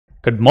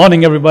Good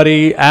morning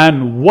everybody,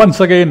 and once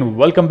again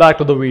welcome back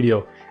to the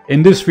video.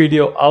 In this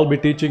video I'll be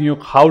teaching you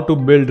how to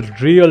build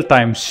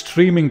real-time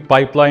streaming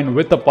pipeline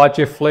with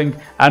Apache Flink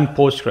and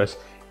Postgres.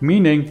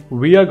 Meaning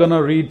we are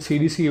gonna read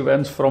CDC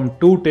events from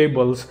two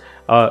tables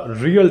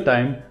real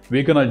time.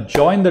 We're gonna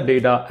join the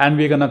data and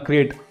we're gonna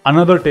create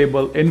another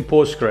table in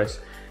Postgres.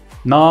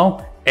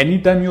 Now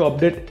anytime you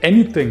update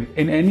anything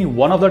in any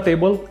one of the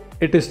table,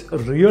 it is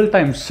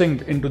real-time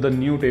synced into the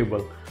new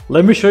table.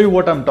 Let me show you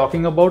what I'm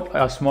talking about,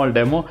 a small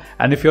demo,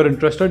 and if you're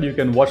interested you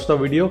can watch the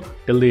video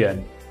till the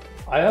end.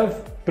 I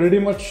have pretty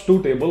much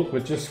two tables,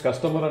 which is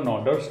customer and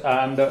orders,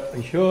 and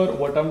here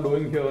what I'm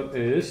doing here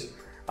is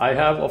I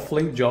have a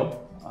Flink job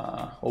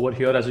over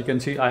here. As you can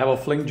see, I have a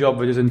Flink job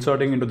which is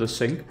inserting into the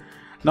sink.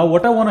 Now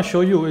what I want to show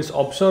you is,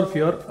 observe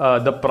here,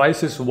 the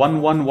price is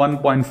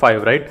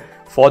 111.5, right,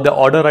 for the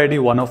order ID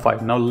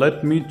 105. Now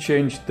let me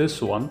change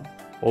this one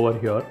over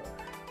here.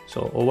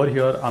 So over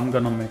here I'm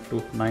gonna make to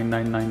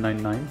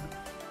 99999,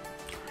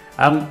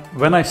 and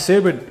when I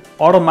save it,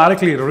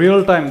 automatically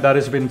real time that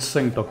has been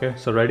synced. Okay,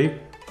 so ready?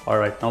 All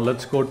right, now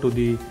let's go to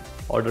the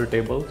order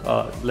table.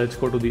 Let's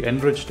go to the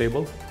enrich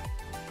table,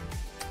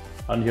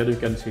 and here you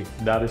can see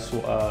that is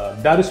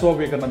what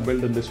we're gonna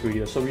build in this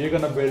video. So we're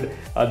gonna build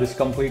this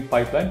complete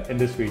pipeline in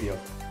this video.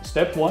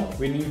 Step one,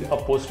 we need a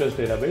Postgres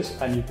database,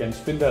 and you can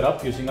spin that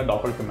up using a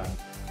Docker command.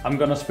 I'm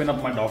gonna spin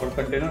up my Docker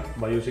container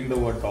by using the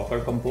word docker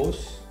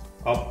compose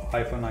up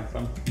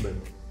 --build.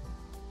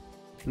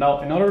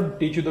 Now in order to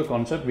teach you the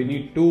concept, we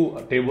need two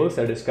tables,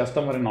 that is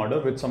customer and order,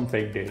 with some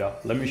fake data.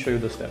 Let me show you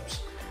the steps.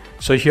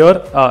 So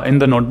here in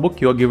the notebook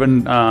you are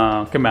given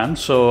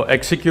commands. So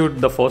execute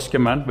the first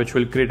command, which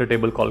will create a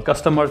table called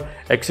customer.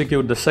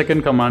 Execute the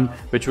second command,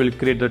 which will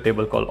create the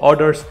table called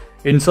orders.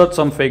 Insert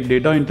some fake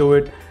data into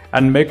it,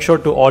 and make sure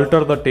to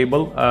alter the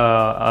table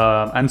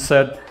and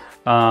set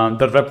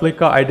the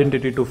replica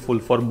identity to full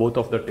for both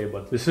of the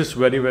tables. This is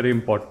very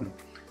important.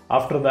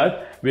 After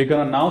that, we're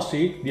gonna now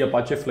see the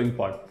Apache Flink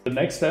part. The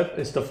next step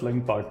is the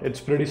Flink part. It's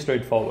pretty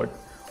straightforward.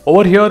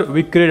 Over here,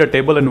 we create a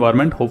table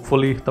environment.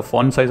 Hopefully the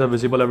font size are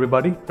visible,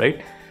 everybody,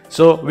 right?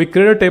 So we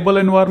create a table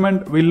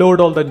environment, we load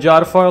all the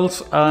jar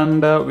files,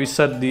 and we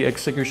set the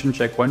execution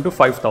checkpoint to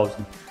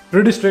 5000.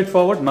 Pretty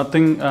straightforward,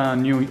 nothing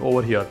new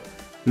over here.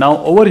 Now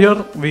over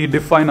here, we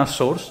define a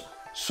source.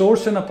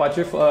 Source in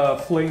Apache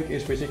Flink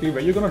is basically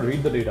where you're gonna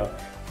read the data.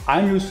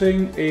 I'm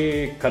using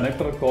a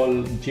connector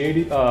called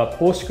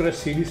PostgreSQL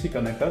CDC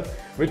Connector,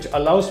 which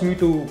allows me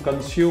to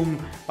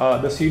consume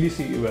the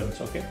CDC events.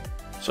 Okay,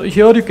 so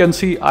here you can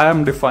see I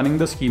am defining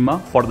the schema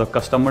for the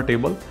customer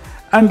table,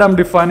 and I'm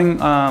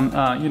defining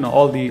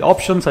all the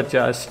options, such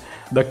as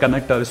the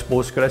connector is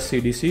Postgres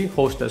CDC,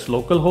 host as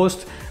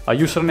localhost,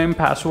 username,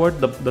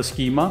 password, the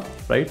schema,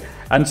 right?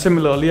 And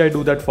similarly I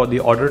do that for the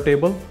order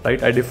table,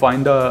 right? I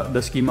define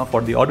the schema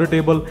for the order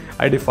table,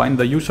 I define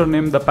the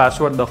username, the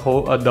password, the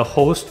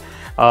host,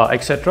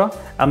 etc.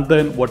 And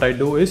then what I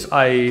do is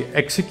I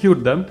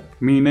execute them,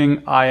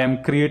 meaning I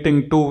am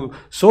creating two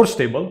source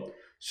table.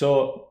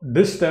 So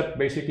this step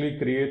basically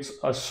creates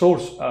a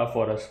source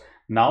for us.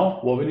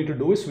 Now what we need to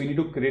do is we need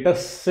to create a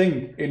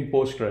sink in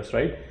Postgres,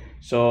 right?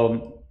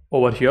 So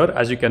over here,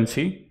 as you can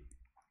see,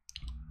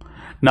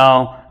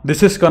 now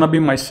this is gonna be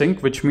my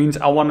sink, which means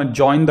I want to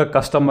join the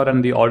customer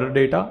and the order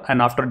data,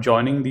 and after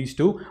joining these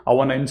two, I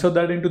want to insert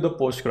that into the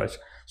Postgres.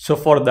 So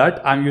for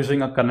that, I'm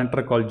using a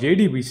connector called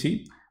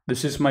JDBC.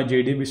 This is my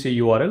JDBC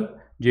URL,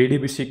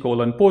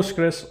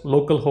 JDBC:Postgres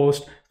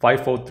localhost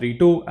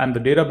 5432, and the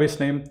database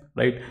name,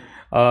 right?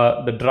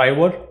 The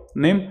driver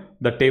name,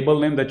 the table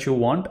name that you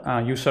want,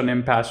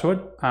 username, password,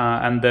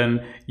 and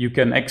then you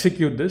can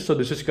execute this. So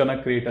this is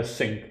gonna create a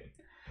sink.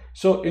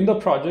 So in the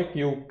project,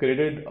 you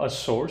created a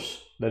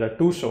source. There are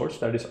two sources,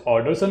 that is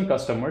orders and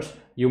customers.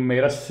 You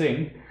made a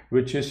sink,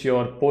 which is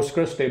your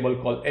Postgres table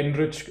called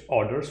enriched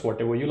orders,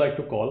 whatever you like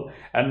to call.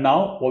 And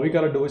now what we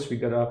gotta do is we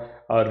gotta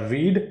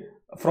read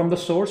from the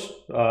source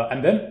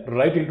and then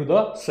write into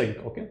the sink.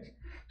 Okay,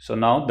 so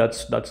now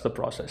that's the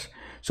process.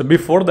 So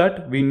before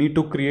that, we need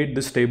to create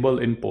this table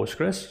in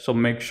Postgres. So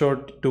make sure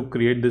to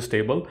create this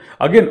table.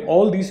 Again,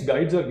 all these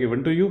guides are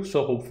given to you,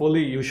 so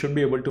hopefully you should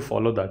be able to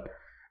follow that.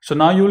 So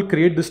now you will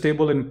create this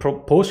table in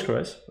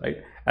Postgres,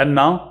 right? And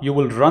now you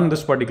will run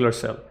this particular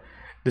cell.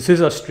 This is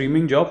a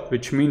streaming job,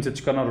 which means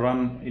it's gonna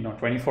run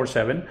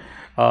 24/7.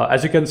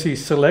 As you can see,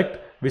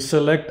 we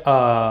select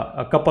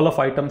a couple of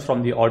items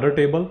from the order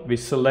table. We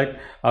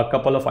select a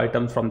couple of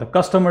items from the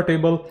customer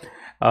table.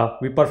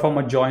 We perform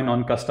a join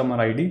on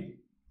customer ID.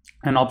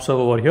 And observe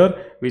over here,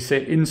 we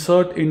say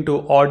insert into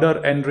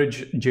order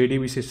enrich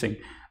JDBC Sink.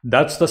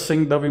 That's the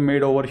sink that we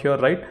made over here,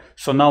 right?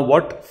 So now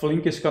what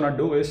Flink is gonna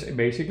do is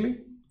basically,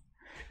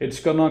 it's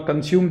gonna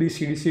consume the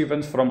CDC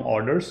events from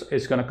orders.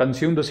 It's gonna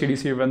consume the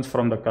CDC events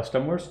from the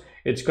customers.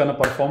 It's gonna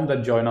perform the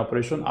join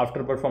operation.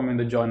 After performing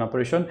the join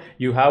operation,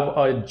 you have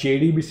a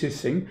JDBC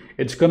Sink.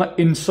 It's gonna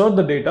insert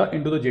the data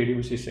into the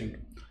JDBC Sink.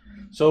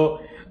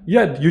 So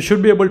yeah, you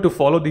should be able to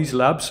follow these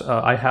labs.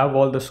 I have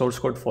all the source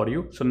code for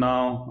you. So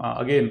now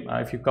again,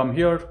 if you come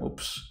here,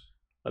 oops,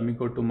 let me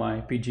go to my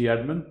PG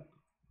admin.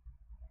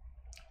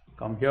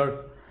 come here.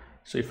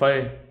 So if I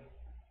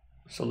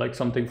select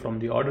something from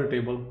the order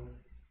table,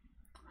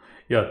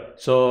 yeah,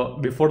 so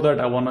before that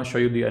I want to show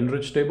you the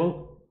enrich table.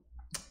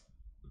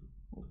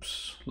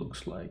 Oops,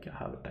 looks like I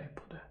have a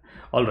typo there.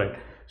 All right,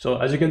 so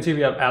as you can see,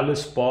 we have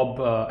Alice, Bob,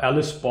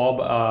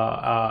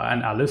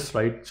 and Alice,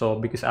 right? So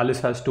because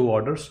Alice has 2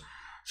 orders.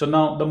 So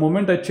now the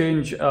moment I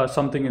change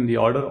something in the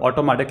order,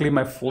 automatically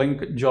my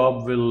Flink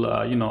job will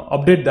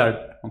update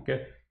that.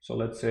 Okay, so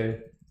let's say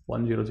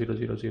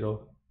 10000,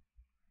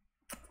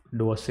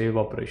 do a save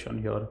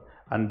operation here,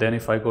 and then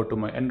if I go to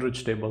my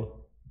enrich table,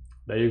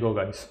 there you go,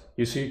 guys.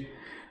 You see,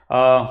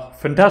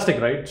 fantastic,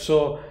 right?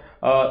 So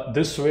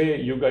this way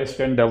you guys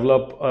can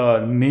develop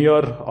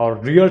near or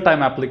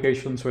real-time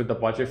applications with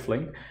Apache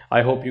Flink.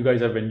 I hope you guys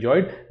have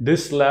enjoyed.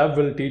 This lab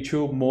will teach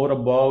you more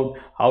about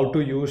how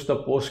to use the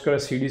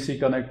Postgres CDC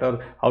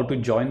connector, how to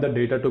join the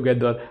data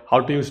together, how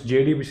to use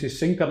JDBC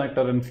Sink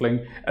connector in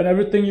Flink, and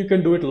everything. You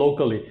can do it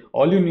locally.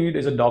 All you need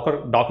is a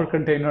Docker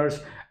containers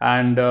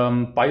and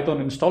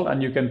Python install,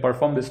 and you can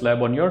perform this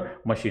lab on your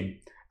machine.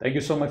 Thank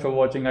you so much for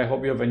watching. I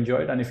hope you have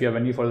enjoyed, and if you have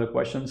any further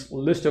questions,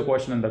 list your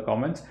question in the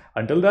comments.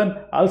 Until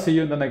then, I'll see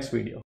you in the next video.